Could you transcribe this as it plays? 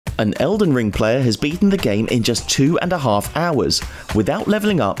An Elden Ring player has beaten the game in just 2.5 hours, without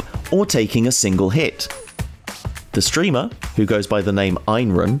leveling up or taking a single hit. The streamer, who goes by the name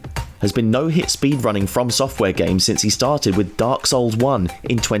Einrun, has been no-hit speedrunning From Software games since he started with Dark Souls 1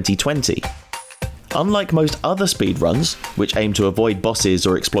 in 2020. Unlike most other speedruns, which aim to avoid bosses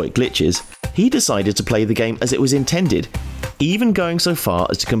or exploit glitches, he decided to play the game as it was intended, even going so far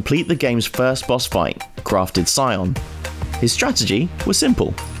as to complete the game's first boss fight, Crafted Scion. His strategy was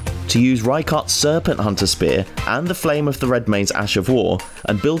simple: to use Rykart's Serpent Hunter Spear and the Flame of the Redmane's Ash of War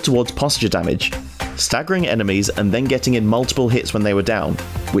and build towards posture damage, staggering enemies and then getting in multiple hits when they were down,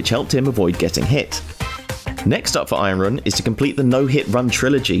 which helped him avoid getting hit. Next up for Einrun is to complete the no-hit run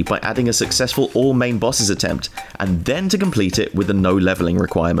trilogy by adding a successful all main bosses attempt, and then to complete it with a no leveling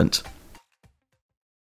requirement.